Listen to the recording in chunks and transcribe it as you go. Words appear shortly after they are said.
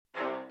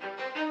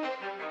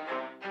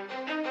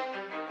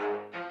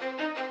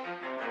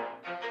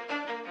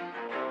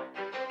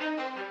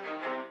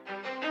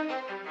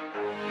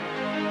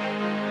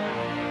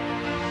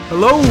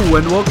Hello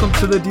and welcome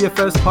to the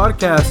DFS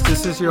podcast.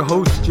 This is your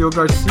host, Gio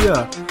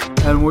Garcia,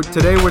 and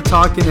today we're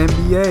talking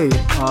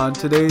NBA on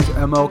today's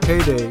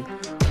MLK Day.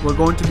 We're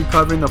going to be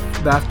covering the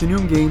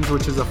afternoon games,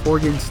 which is a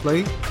 4-game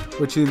slate,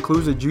 which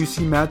includes a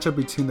juicy matchup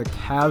between the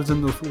Cavs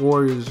and the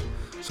Warriors.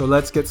 So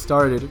let's get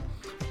started.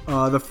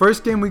 The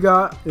first game we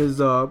got is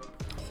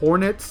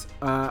Hornets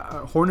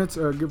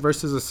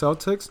versus the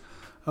Celtics.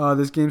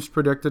 This game's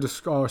predicted to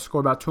score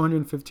about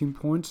 215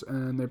 points,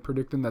 and they're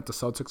predicting that the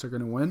Celtics are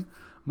going to win,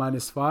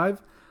 -5.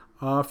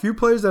 A few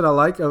players that I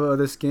like of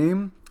this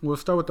game. We'll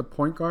start with the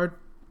point guard.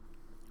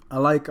 I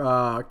like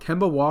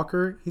Kemba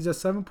Walker. He's at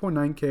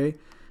 7.9K.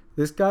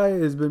 This guy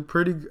has been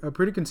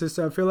pretty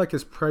consistent. I feel like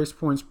his price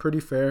point's pretty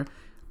fair.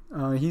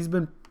 He's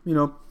been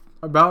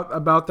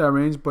about that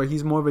range, but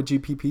he's more of a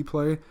GPP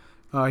play.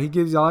 He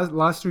gives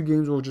last 3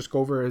 games. We'll just go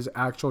over his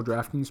actual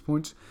DraftKings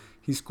points.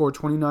 He scored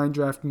 29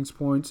 DraftKings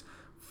points,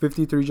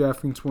 53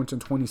 DraftKings points, and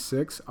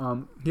 26.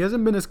 He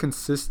hasn't been as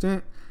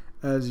consistent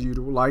as you'd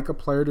like a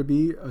player to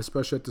be,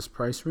 especially at this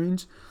price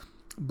range.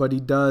 But he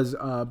does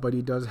have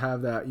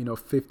that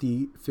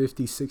 50,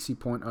 60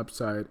 point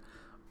upside.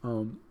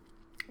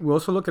 We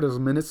also look at his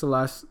minutes. The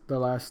last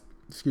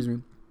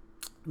 3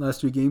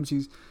 games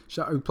he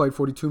played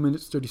 42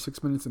 minutes,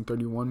 36 minutes, and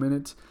 31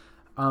 minutes.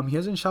 He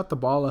hasn't shot the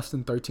ball less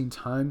than 13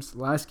 times.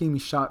 Last game he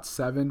shot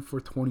 7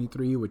 for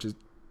 23, which is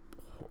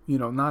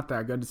not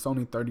that good. It's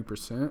only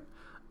 30%.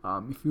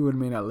 If he would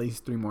have made at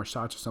least 3 more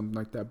shots or something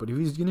like that. But if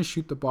he's gonna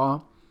shoot the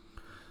ball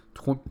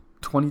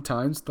 20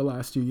 times the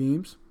last 2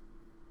 games,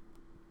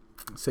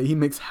 say he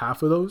makes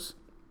half of those,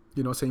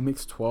 say he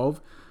makes 12,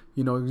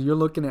 you're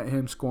looking at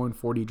him scoring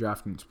 40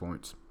 DraftKings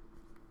points,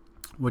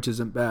 which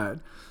isn't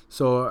bad.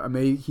 So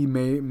he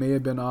may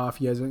have been off.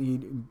 He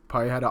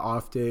probably had an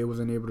off day,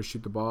 wasn't able to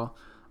shoot the ball.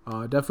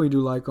 Definitely do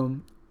like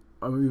him,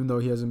 even though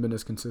he hasn't been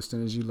as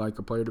consistent as you'd like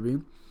a player to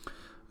be.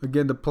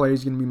 Again, the player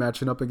he's going to be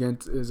matching up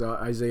against is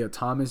Isaiah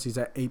Thomas. He's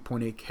at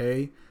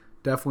 8.8K.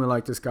 Definitely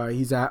like this guy.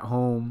 He's at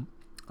home.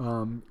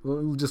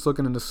 Just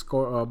looking in the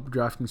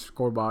DraftKings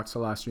score box the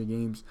last 3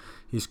 games,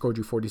 he scored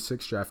you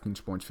 46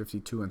 DraftKings points,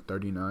 52 and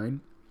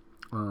 39.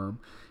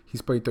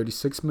 He's played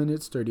 36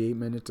 minutes, 38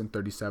 minutes, and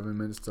 37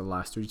 minutes the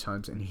last 3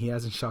 times, and he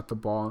hasn't shot the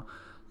ball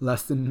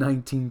less than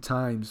 19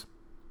 times,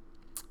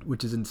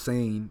 which is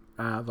insane.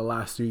 The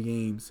last 3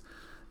 games.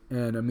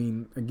 And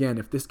again,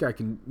 if this guy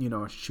can,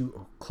 shoot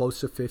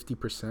close to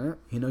 50%,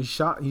 he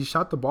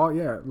shot the ball.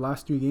 Yeah,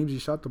 last 3 games he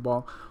shot the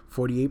ball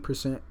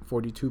 48%,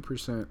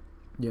 42%.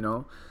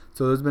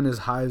 So there's been his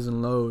highs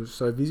and lows.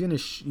 So if he's gonna,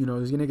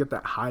 he's gonna get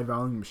that high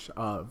volume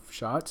of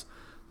shots,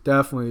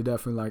 definitely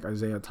like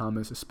Isaiah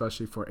Thomas,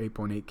 especially for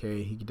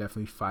 8.8K. He could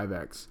definitely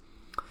 5x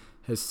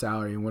his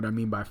salary. And what I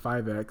mean by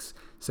 5x,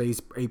 say he's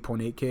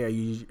 8.8K, I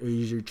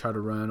usually try to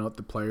round out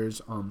the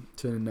players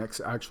to the next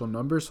actual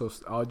number. So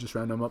I'll just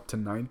round him up to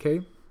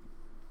 9K.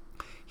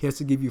 He has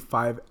to give you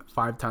five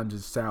times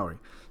his salary.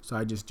 So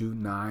I just do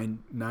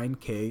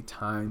 9K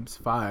times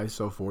 5,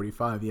 so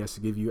 45. He has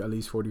to give you at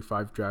least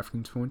 45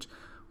 DraftKings points,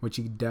 which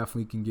he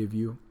definitely can give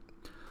you.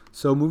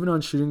 So moving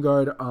on, shooting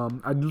guard.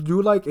 I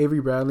do like Avery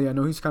Bradley. I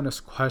know he's kind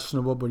of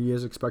questionable, but he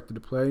is expected to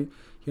play.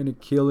 He had an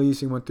Achilles.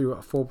 He went through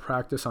a full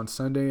practice on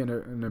Sunday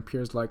and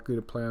appears likely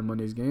to play on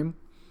Monday's game.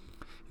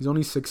 He's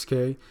only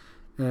 6K.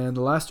 And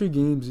the last 3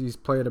 games, he's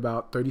played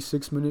about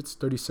 36 minutes,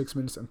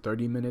 and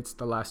 30 minutes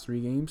the last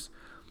 3 games.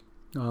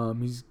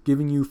 He's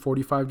giving you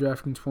 45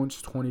 DraftKings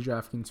points, 20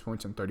 DraftKings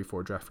points, and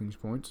 34 DraftKings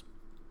points.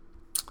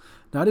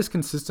 Not as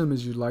consistent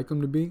as you'd like him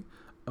to be.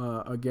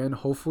 Again,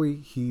 hopefully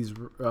he's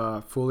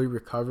fully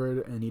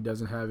recovered and he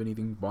doesn't have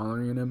anything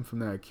bothering him from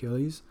that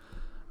Achilles.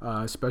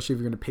 Especially if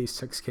you're going to pay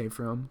 6K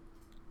for him.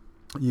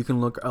 You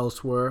can look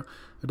elsewhere.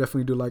 I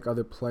definitely do like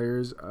other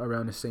players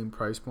around the same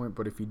price point,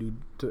 but if you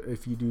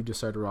do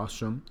decide to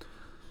roster him,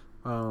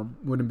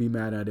 wouldn't be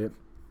mad at it.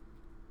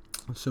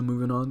 So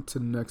moving on to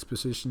the next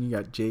position, you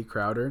got Jay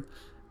Crowder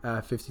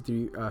at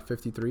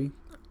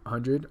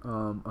 5,300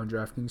 on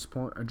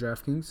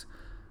DraftKings.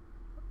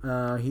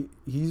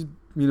 He's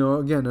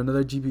again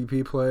another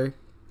GPP play.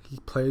 He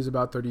plays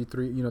about 30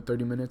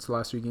 minutes. The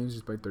last 3 games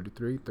he's played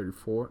 33,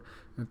 34,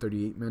 and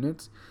 38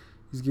 minutes.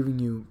 He's giving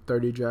you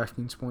 30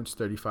 DraftKings points,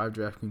 35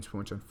 DraftKings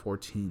points, and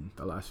 14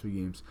 the last 3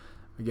 games.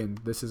 Again,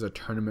 this is a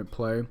tournament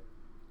play.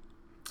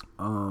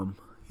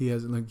 He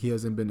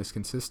hasn't been as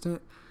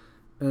consistent.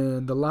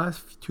 And the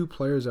last 2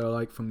 players that I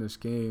like from this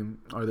game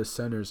are the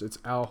centers. It's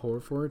Al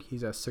Horford.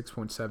 He's at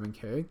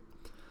 6.7K.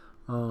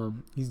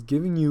 He's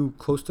giving you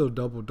close to a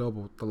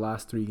double-double the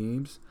last 3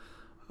 games.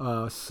 2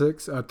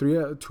 of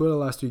the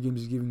last 3 games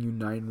he's giving you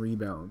 9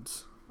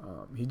 rebounds.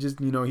 He just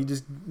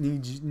needs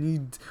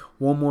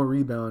one more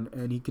rebound,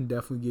 and he can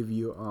definitely give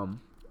you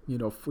he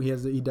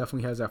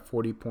definitely has that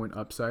 40-point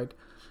upside.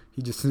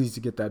 He just needs to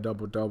get that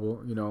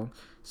double-double,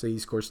 say he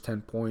scores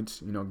 10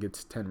 points,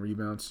 gets 10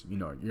 rebounds,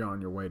 you're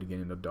on your way to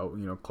getting a double,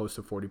 close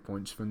to 40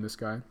 points from this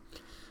guy.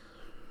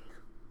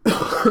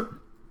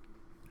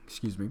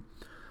 Excuse me.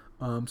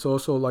 So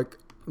also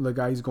the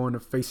guy he's going to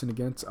facing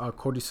against,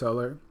 Cody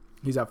Seller.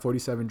 He's at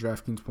 47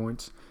 DraftKings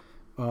points.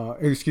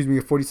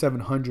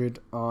 4,700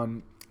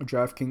 on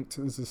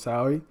DraftKings as a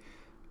salary.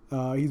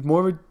 He's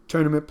more of a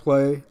tournament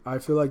play. I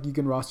feel like you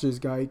can roster this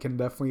guy. He can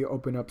definitely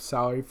open up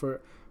salary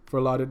for a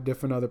lot of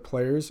different other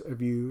players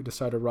if you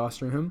decide to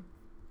roster him.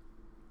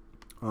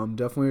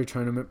 Definitely a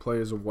tournament play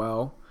as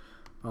well.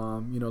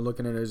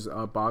 Looking at his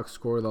box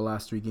score, the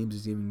last 3 games,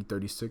 he's giving you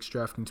 36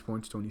 DraftKings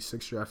points,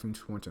 26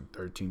 DraftKings points, and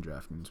 13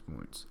 DraftKings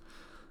points.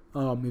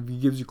 If he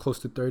gives you close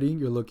to 30,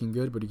 you're looking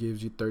good, but he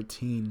gives you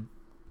 13,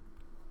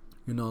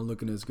 you're not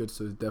looking as good.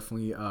 So it's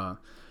definitely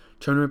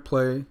tournament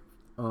play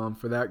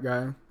for that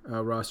guy,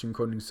 rostering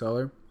Cody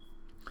Seller.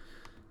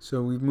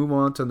 So we move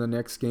on to the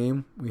next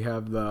game. We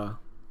have the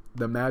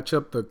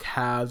matchup, the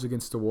Cavs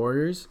against the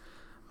Warriors.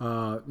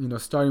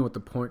 Starting with the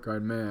point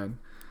guard, man.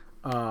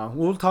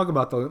 We'll talk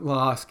about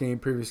the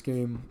previous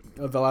game.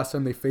 The last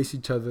time they faced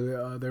each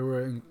other, they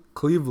were in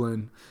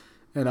Cleveland.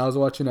 And I was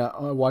watching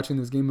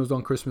this game. It was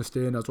on Christmas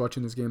Day, and I was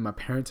watching this game at my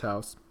parents'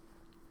 house.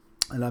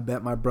 And I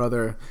bet my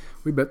brother,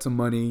 we bet some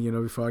money,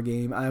 before our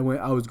game. I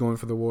was going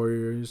for the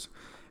Warriors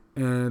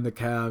and the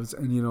Cavs.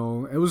 And,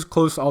 it was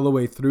close all the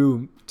way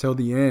through till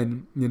the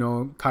end.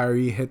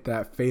 Kyrie hit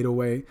that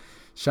fadeaway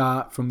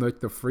shot from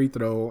the free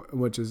throw,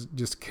 which is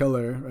just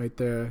killer right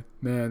there.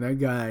 Man, that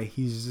guy,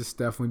 he's just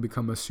definitely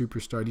become a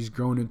superstar. He's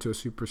grown into a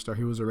superstar.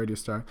 He was already a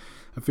star.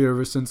 I feel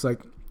ever since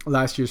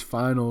last year's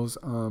finals,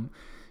 him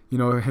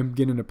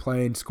getting to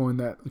play and shooting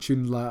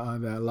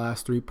that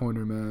last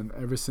 3-pointer, man.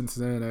 Ever since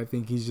then, I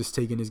think he's just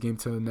taken his game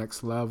to the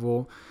next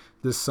level.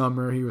 This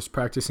summer, he was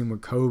practicing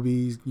with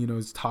Kobe.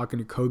 He's talking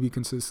to Kobe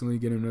consistently,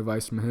 getting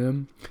advice from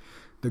him,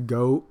 the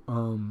GOAT.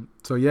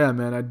 So yeah,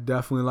 man, I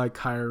definitely like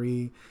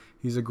Kyrie.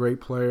 He's a great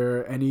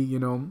player, and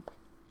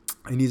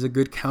he's a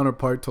good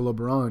counterpart to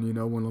LeBron.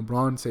 When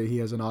LeBron say he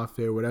has an off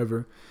day or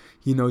whatever,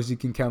 he knows he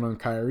can count on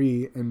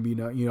Kyrie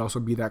and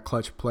also be that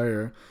clutch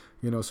player.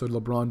 So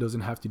LeBron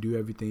doesn't have to do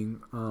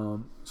everything.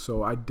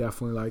 So I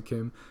definitely like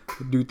him.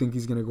 I do think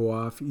he's gonna go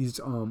off. He's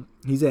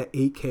at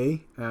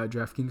 8K at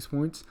DraftKings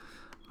points.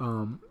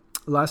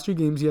 Last 3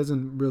 games he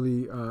hasn't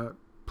really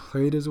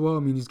played as well. I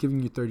mean, he's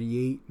giving you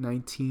 38,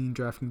 19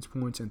 DraftKings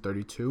points, and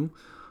 32.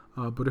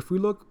 But if we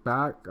look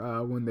back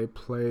when they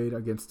played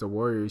against the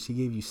Warriors, he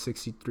gave you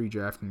 63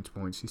 DraftKings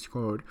points. He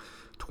scored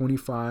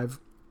 25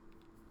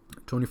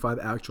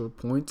 actual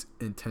points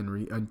and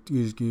 10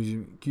 he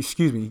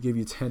gave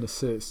you 10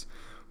 assists,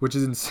 which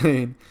is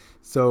insane.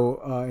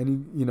 So and he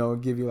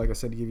give you, like I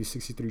said, he gave you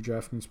 63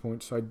 DraftKings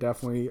points. So I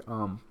definitely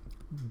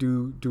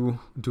do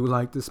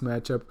like this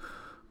matchup.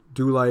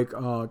 Do like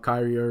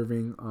Kyrie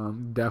Irving.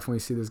 Definitely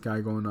see this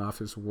guy going off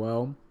as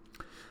well.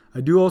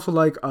 I do also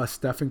like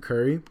Stephen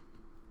Curry,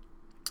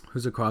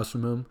 who's across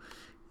from him.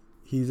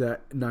 He's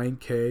at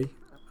 9K.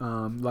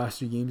 Last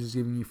 3 games, he's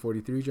giving you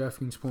 43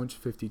 DraftKings points,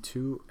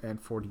 52,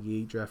 and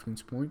 48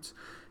 DraftKings points.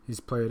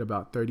 He's played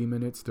about 30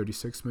 minutes,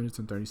 36 minutes,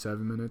 and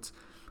 37 minutes.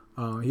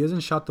 He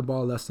hasn't shot the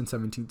ball less than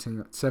 17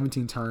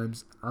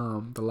 times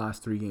the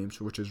last 3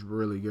 games, which is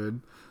really good.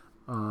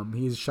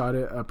 He's shot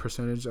it a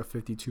percentage of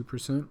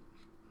 52%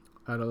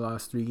 out of the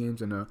last 3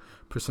 games, and a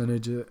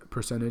percentage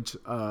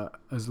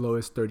as low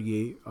as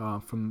 38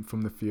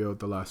 from the field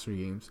the last 3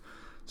 games.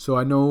 So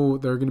I know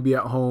they're going to be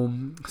at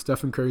home.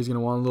 Stephen Curry's going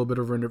to want a little bit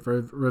of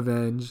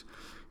revenge.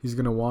 He's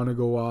going to want to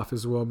go off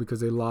as well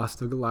because they lost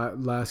the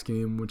last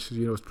game, which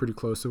was pretty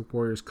close. The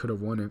Warriors could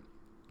have won it,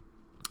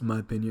 in my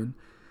opinion.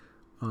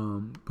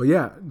 But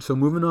yeah, so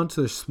moving on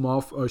to the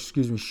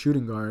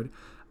shooting guard.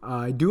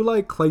 I do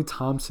like Klay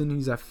Thompson.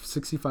 He's at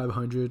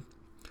 6,500.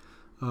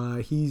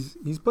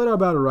 He's played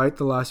about right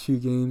the last few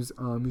games.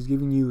 He's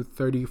giving you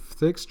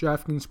 36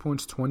 DraftKings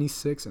points,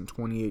 26 and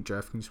 28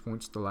 DraftKings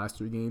points the last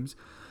 3 games.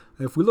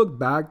 If we look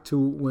back to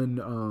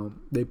when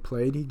they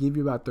played, he gave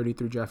you about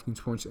 33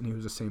 DraftKings points, and he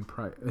was the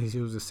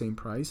same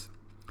price.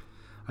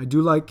 I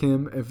do like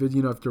him. If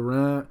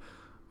Durant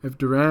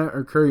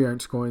or Curry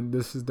aren't scoring,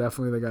 this is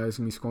definitely the guy who's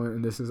gonna be scoring,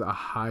 and this is a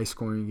high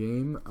scoring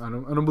game. I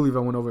don't believe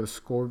I went over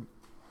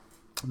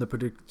the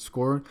predicted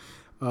score.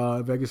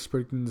 Vegas is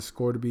predicting the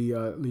score to be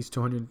at least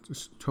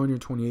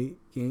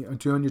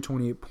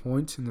 228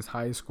 points in this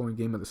highest scoring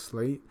game of the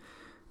slate,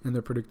 and they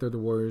predicted the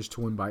Warriors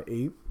to win by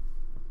 8.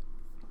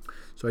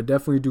 So I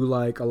definitely do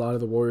like a lot of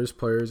the Warriors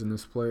players in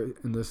this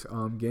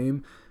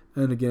game,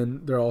 and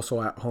again, they're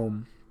also at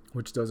home,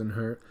 which doesn't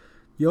hurt.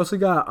 You also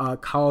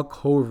got Kyle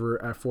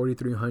Korver at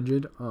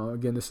 4,300.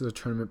 Again, this is a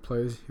tournament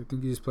play. I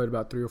think he's played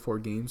about 3 or 4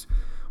 games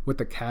with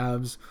the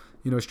Cavs.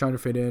 He's trying to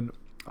fit in.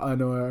 I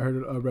know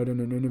I read in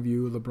an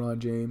interview, LeBron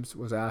James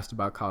was asked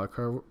about Kyle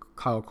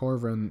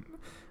Korver,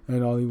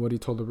 and what he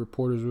told the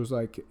reporters was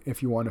like,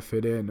 if you want to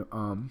fit in,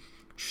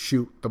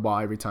 shoot the ball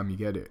every time you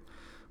get it.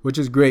 Which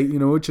is great,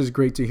 which is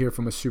great to hear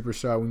from a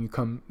superstar when you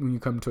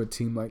come to a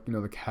team like, the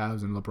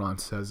Cavs, and LeBron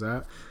says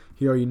that.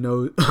 He already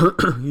knows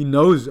he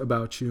knows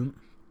about you,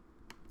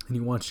 and he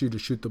wants you to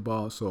shoot the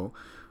ball. So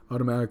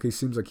automatically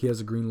seems like he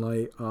has a green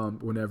light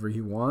whenever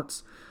he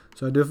wants.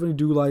 So I definitely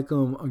do like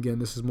him. Again,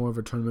 this is more of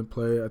a tournament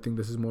play. I think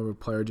this is more of a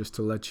player just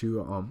to let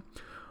you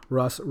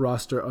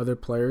roster other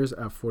players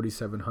at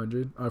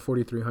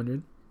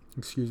 4,300.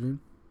 Excuse me.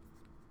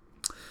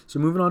 So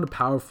moving on to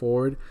power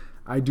forward,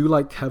 I do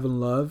like Kevin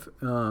Love.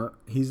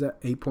 He's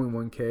at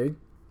 8.1K.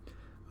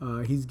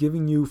 He's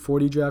giving you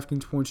 40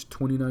 DraftKings points,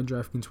 29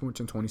 DraftKings points,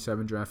 and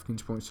 27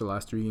 DraftKings points the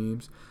last 3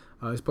 games.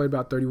 He's played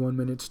about 31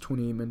 minutes,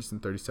 28 minutes,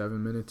 and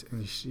 37 minutes,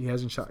 and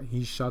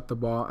he's shot the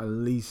ball at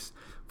least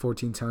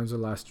 14 times the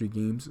last 3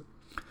 games.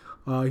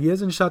 He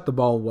hasn't shot the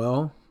ball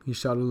well. He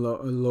shot a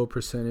low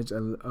percentage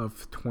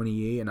of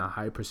 28 and a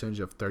high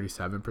percentage of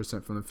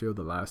 37% from the field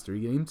the last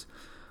 3 games.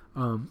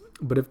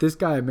 But if this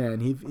guy,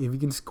 man, if he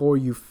can score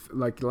you,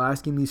 like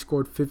last game he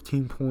scored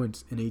 15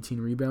 points and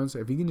 18 rebounds.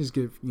 If he can just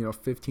give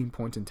 15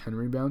 points and 10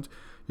 rebounds,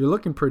 you're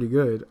looking pretty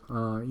good.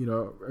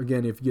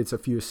 Again, if he gets a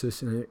few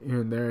assists here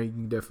and there, he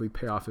can definitely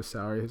pay off his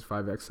salary, his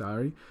 5x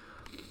salary.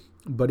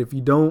 But if you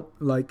don't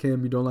like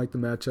him, you don't like the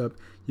matchup,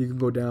 you can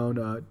go down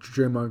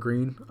Draymond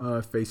Green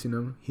facing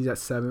him. He's at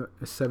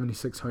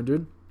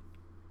 7,600.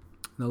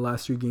 In the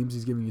last 3 games,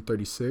 he's giving you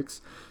 36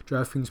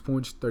 DraftKings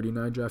points,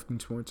 39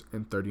 DraftKings points,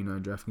 and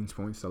 39 DraftKings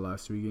points. The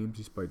last 3 games,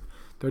 he's played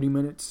 30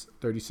 minutes,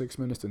 36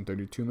 minutes, and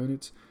 32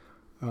 minutes.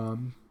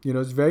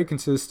 It's very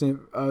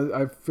consistent.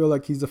 I feel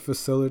like he's a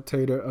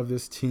facilitator of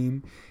this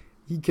team.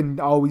 He can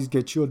always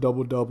get you a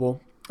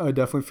double-double. I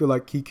definitely feel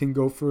like he can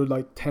go for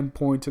like 10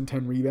 points and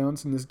 10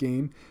 rebounds in this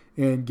game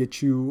and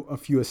get you a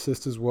few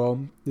assists as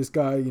well. This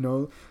guy,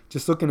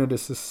 just looking at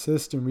his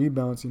assists and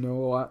rebounds,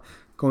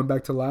 going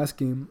back to last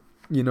game,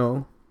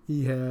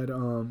 he had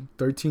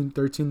 13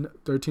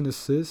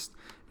 assists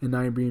and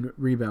 9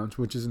 rebounds,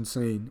 which is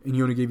insane. And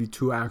he only gave you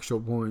 2 actual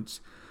points.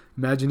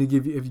 Imagine if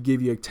he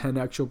gave you 10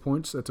 actual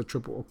points. That's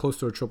close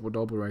to a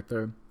triple-double right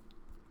there.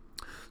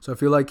 So I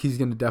feel like he's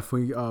going to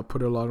definitely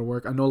put a lot of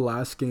work. I know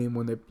last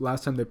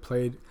time they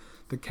played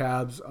the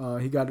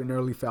Cavs, he got an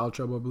early foul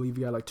trouble. I believe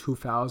he got like 2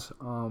 fouls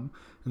in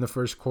the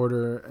first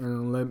quarter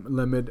and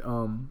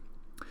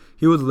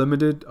he was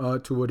limited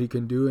to what he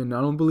can do. And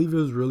I don't believe he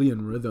was really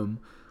in rhythm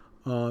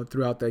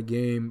throughout that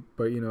game.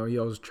 But, he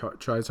always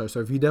tries hard. So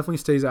if he definitely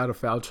stays out of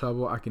foul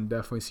trouble, I can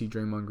definitely see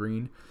Draymond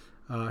Green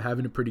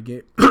having a pretty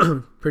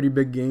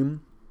big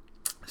game,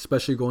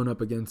 especially going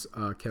up against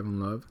Kevin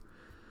Love.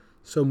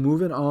 So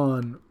moving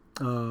on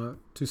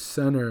to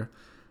center,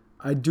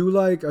 I do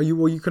like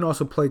you can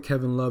also play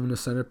Kevin Love in the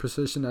center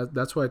position.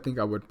 That's why I think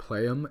I would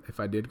play him if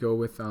I did go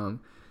with Kevin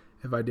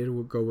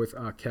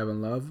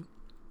Love.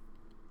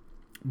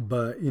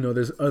 But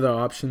there's other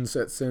options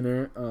at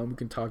center we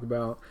can talk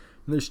about.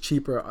 And there's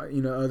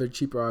other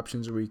cheaper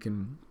options where you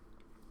can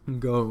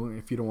go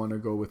if you don't want to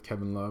go with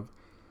Kevin Love.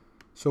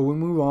 So we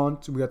move on.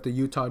 We got the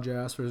Utah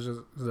Jazz versus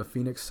the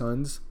Phoenix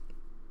Suns.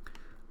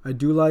 I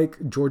do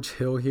like George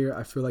Hill here.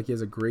 I feel like he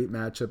has a great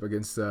matchup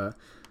against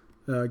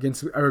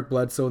Eric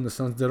Bledsoe and the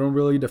Suns. They don't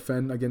really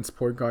defend against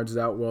point guards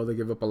that well. They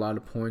give up a lot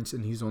of points,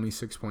 and he's only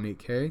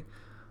 6.8K.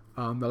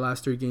 The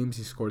last 3 games,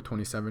 he scored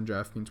 27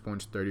 DraftKings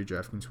points, 30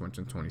 DraftKings points,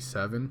 and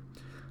 27.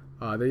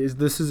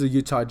 This is a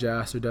Utah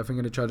Jazz. They're definitely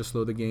going to try to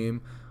slow the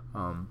game.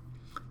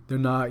 They're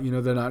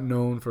not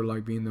known for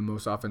like being the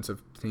most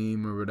offensive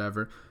team or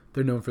whatever.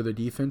 They're known for their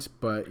defense,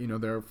 but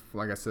they're,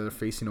 like I said, they're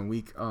facing a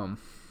weak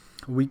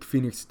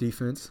Phoenix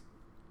defense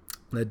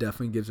that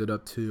definitely gives it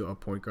up to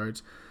point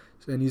guards.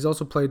 And he's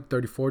also played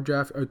 34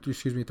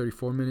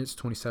 minutes,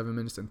 27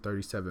 minutes, and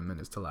 37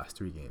 minutes the last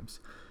 3 games.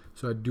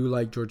 So I do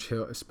like George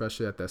Hill,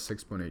 especially at that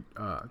 6.8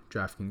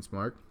 DraftKings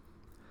mark.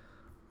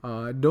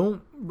 I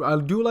do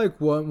like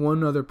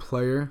two other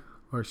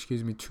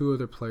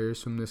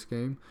players from this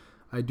game.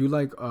 I do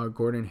like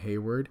Gordon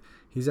Hayward.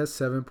 He's at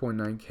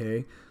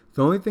 7.9K.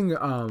 The only thing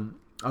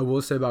I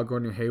will say about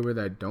Gordon Hayward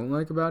that I don't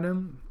like about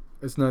him,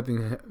 it's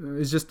nothing.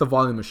 It's just the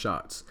volume of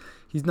shots.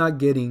 He's not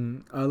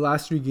getting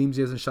last 3 games.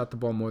 He hasn't shot the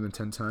ball more than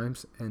 10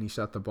 times, and he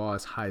shot the ball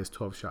as high as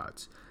 12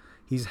 shots.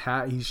 He's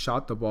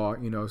shot the ball,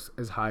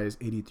 as high as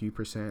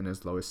 83% and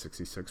as low as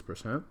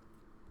 66%.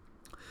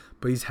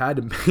 But he's had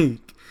to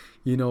make,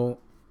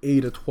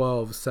 8 to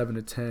 12, 7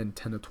 to 10,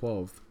 10 to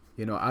 12.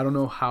 I don't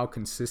know how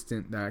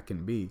consistent that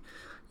can be.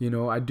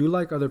 I do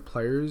like other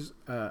players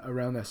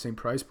around that same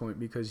price point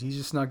because he's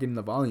just not getting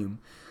the volume.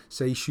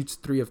 Say he shoots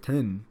 3 of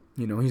 10.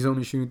 He's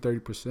only shooting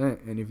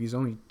 30%. And if he's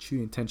only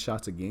shooting 10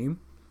 shots a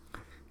game,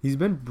 he's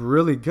been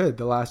really good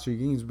the last 3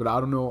 games. But I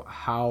don't know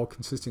how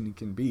consistent he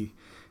can be.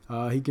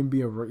 He can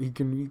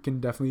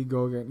definitely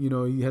go again.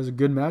 He has a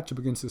good matchup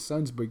against the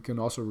Suns, but he can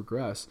also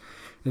regress.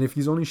 And if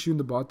he's only shooting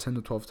the ball 10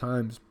 to 12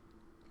 times,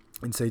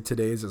 and say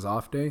today is his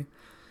off day,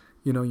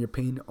 you're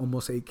paying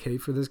almost 8K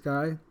for this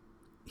guy.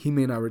 He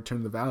may not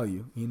return the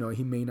value. He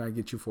may not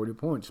get you 40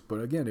 points.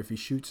 But again, if he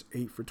shoots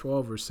 8 for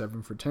 12 or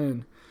 7 for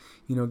 10,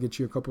 get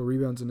you a couple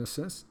rebounds and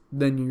assists,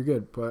 then you're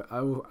good. But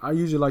I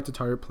usually like to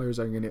target players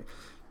that are going to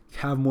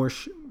have more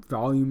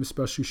volume,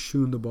 especially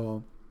shooting the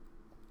ball.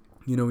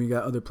 We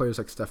got other players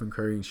like Stephen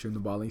Curry and shooting the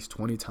ball at least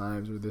 20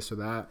 times or this or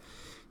that.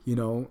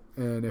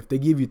 And if they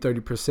give you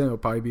 30%, it'll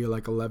probably be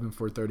like 11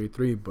 for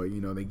 33. But,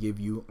 they give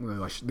you,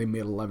 they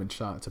made 11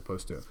 shots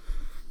opposed to,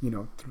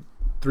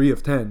 3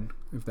 of 10,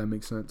 if that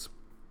makes sense.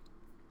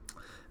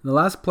 And the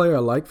last player I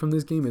like from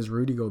this game is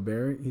Rudy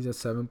Gobert. He's at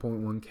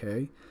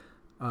 7.1K.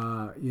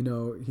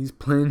 He's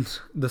playing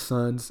the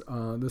Suns.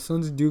 The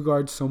Suns do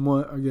guard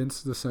somewhat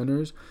against the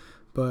centers,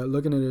 but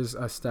looking at his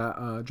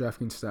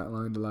DraftKings stat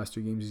line, the last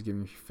 3 games he's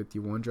given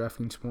 51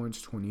 DraftKings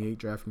points, 28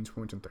 DraftKings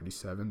points, and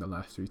 37 the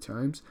last 3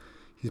 times.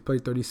 He's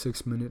played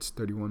 36 minutes,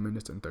 31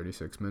 minutes, and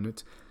 36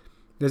 minutes.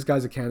 This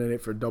guy's a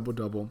candidate for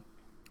double-double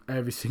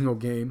every single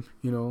game.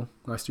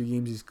 Last 3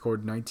 games he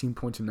scored 19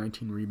 points and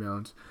 19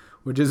 rebounds,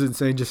 which is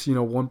insane. Just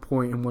 1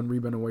 point and 1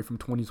 rebound away from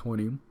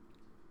 2020.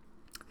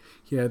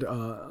 He had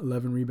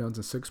 11 rebounds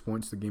and 6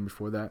 points the game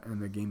before that, and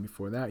the game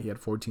before that he had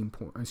 14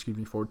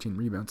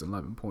 rebounds and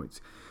 11 points.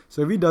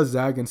 So if he does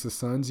that against the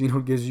Suns,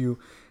 gives you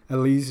at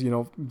least,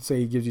 say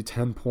he gives you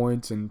 10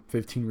 points and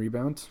 15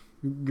 rebounds,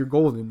 you're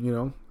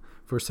golden,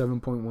 for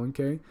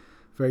 7.1K.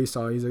 Very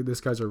solid.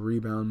 This guy's a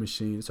rebound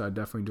machine, so I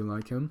definitely do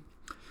like him.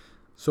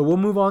 So we'll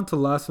move on to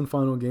the last and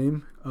final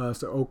game. It's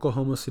the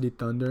Oklahoma City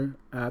Thunder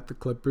at the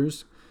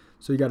Clippers.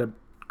 So you got a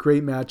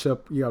great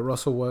matchup. You got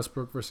Russell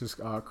Westbrook versus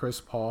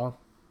Chris Paul.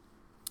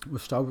 We'll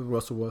start with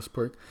Russell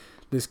Westbrook.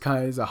 This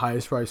guy is the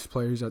highest priced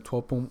player. He's at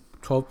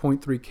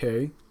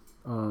 12.3K.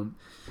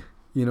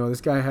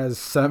 This guy has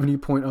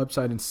 70-point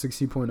upside and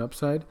 60-point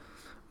upside.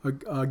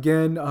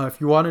 Again, if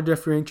you want to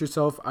differentiate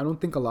yourself, I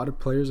don't think a lot of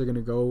players are going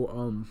to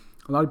go.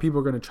 A lot of people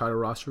are going to try to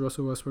roster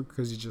Russell Westbrook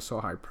because he's just so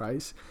high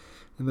price.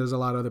 And there's a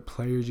lot of other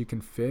players you can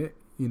fit,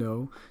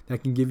 that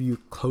can give you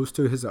close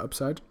to his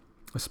upside,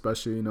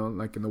 especially,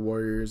 like in the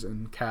Warriors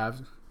and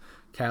Cavs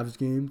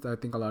games. I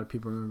think a lot of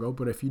people are going to go.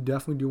 But if you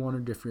definitely do want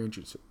to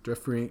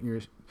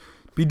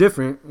be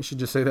different, I should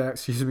just say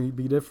that,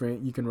 be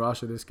different, you can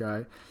roster this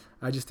guy.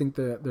 I just think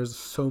that there's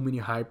so many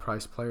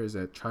high-priced players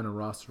that trying to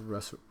roster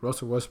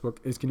Russell Westbrook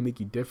is going to make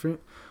you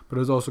different, but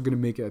it's also going to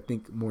make it, I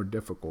think, more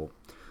difficult.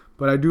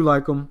 But I do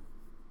like him.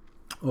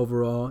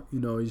 Overall,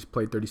 he's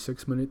played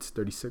 36 minutes,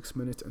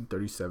 and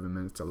 37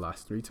 minutes the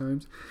last 3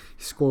 times.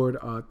 He scored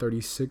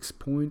 36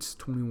 points,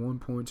 21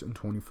 points, and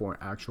 24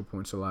 actual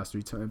points the last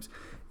 3 times.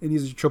 And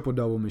he's a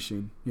triple-double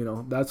machine.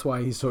 That's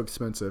why he's so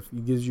expensive.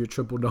 He gives you a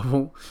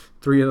triple-double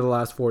 3 of the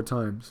last 4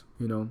 times.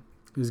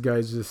 This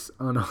guy's just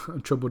on a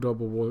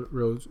triple-double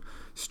road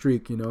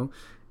streak, And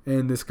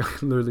this guy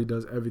literally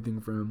does everything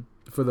for him.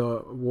 For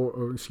the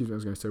Warriors,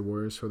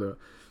 for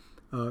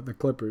the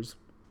Clippers.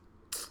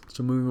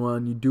 So moving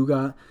on, you do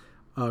got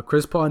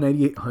Chris Paul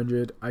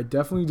 9,800. I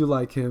definitely do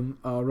like him.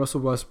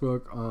 Russell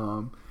Westbrook,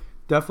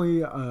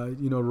 definitely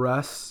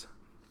rests.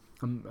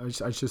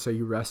 I should say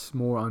he rests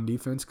more on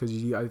defense because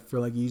I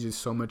feel like he uses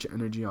so much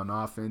energy on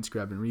offense,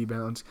 grabbing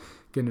rebounds,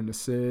 getting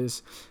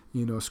assists,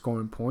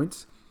 scoring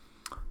points.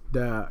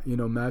 That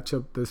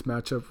this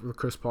matchup with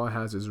Chris Paul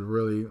has is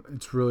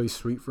really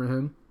sweet for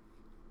him.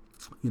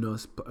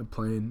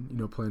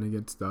 Playing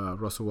against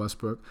Russell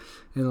Westbrook.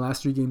 In the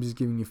last 3 games, he's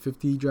giving you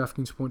 50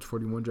 DraftKings points,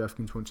 41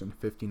 DraftKings points, and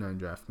 59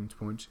 DraftKings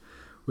points,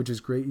 which is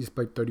great. He's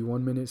played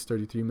 31 minutes,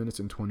 33 minutes,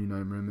 and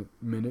 29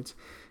 minutes.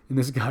 And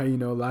this guy,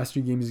 last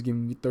 3 games, he's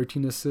giving you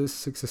 13 assists,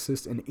 6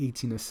 assists, and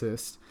 18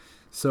 assists.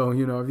 So,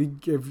 if he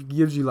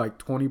gives you like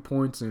 20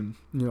 points and,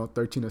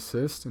 13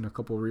 assists and a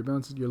couple of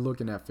rebounds, you're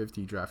looking at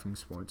 50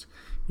 DraftKings points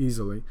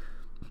easily.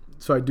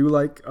 So I do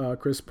like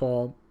Chris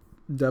Paul.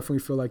 Definitely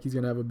feel like he's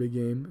going to have a big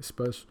game,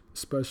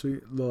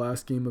 especially the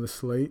last game of the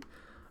slate.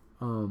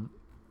 And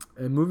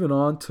moving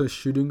on to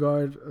shooting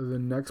guard, the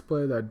next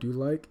player that I do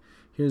like,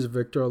 here's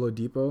Victor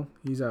Oladipo.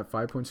 He's at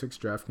 5.6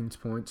 DraftKings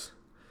points.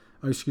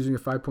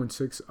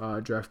 5.6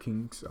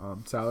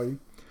 DraftKings salary.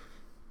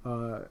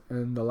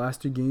 In the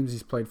last 2 games,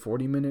 he's played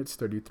 40 minutes,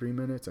 33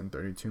 minutes, and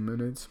 32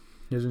 minutes.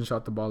 He hasn't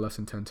shot the ball less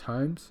than 10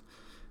 times.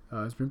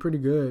 It's been pretty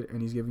good,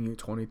 and he's giving you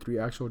 23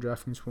 actual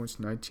DraftKings points,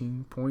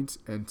 19 points,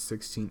 and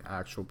 16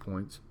 actual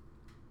points.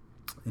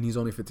 And he's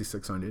only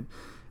 5,600.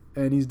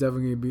 And he's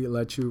definitely going to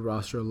let you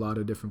roster a lot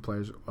of different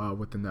players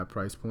within that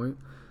price point.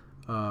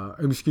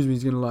 He's going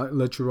to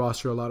let you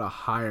roster a lot of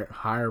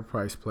higher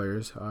price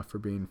players for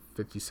being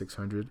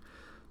 5,600.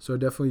 So I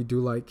definitely do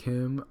like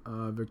him,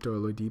 Victor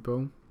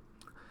Oladipo.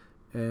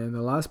 And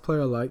the last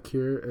player I like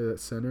here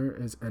at center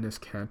is Enes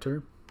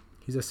Kanter.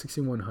 He's at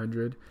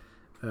 6,100.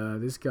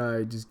 This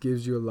guy just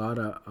gives you a lot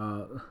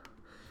of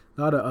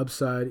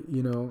upside.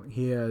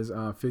 He has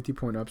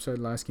 50-point upside.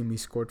 Last game he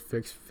scored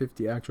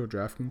 50 actual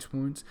DraftKings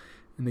points.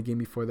 In the game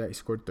before that, he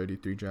scored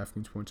 33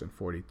 DraftKings points and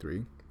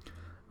 43.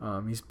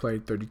 He's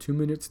played 32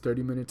 minutes,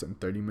 30 minutes, and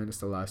 30 minutes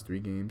the last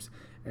 3 games.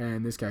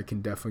 And this guy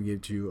can definitely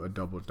give you a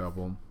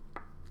double-double.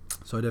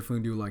 So I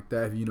definitely do like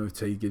that. If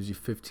say he gives you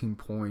 15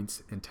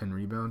 points and 10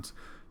 rebounds,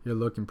 you're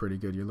looking pretty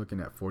good. You're looking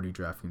at 40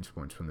 DraftKings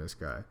points from this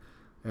guy.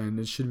 And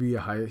it should be a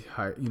high.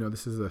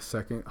 This is the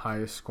second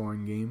highest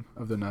scoring game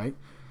of the night.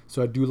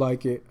 So I do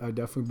like it. I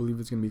definitely believe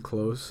it's going to be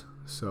close.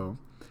 So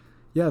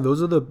yeah,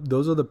 those are the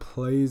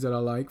plays that I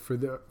like for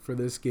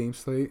this game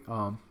slate.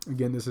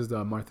 Again, this is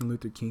the Martin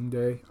Luther King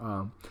Day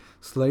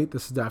slate.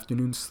 This is the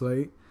afternoon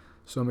slate.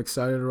 So I'm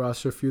excited to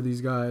roster a few of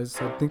these guys.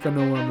 I think I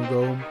know where I'm going to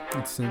go.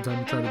 At the same time,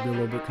 I'm trying to be a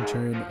little bit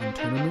contrarian in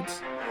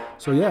tournaments.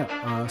 So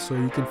yeah, so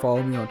you can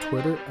follow me on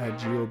Twitter at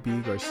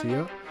GOB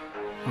Garcia.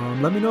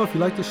 Let me know if you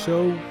like the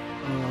show,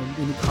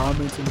 any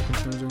comments, any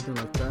concerns, anything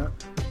like that.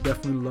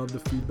 Definitely love the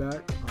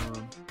feedback.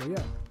 But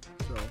yeah,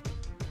 so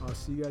I'll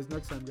see you guys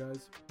next time,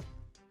 guys.